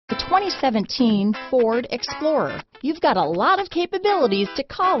2017 Ford Explorer. You've got a lot of capabilities to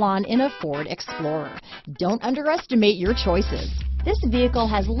call on in a Ford Explorer. Don't underestimate your choices. This vehicle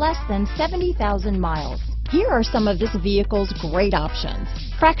has less than 70,000 miles. Here are some of this vehicle's great options: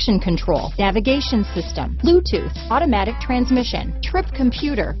 traction control, navigation system, Bluetooth, automatic transmission, trip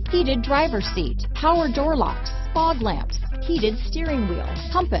computer, heated driver's seat, power door locks, fog lamps, heated steering wheel,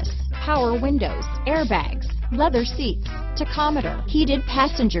 compass, power windows, airbags, leather seats, tachometer, heated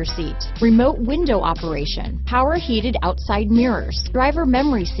passenger seat, remote window operation, power heated outside mirrors, driver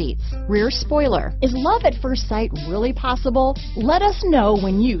memory seats, rear spoiler. Is love at first sight really possible? Let us know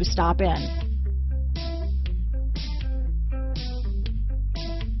when you stop in.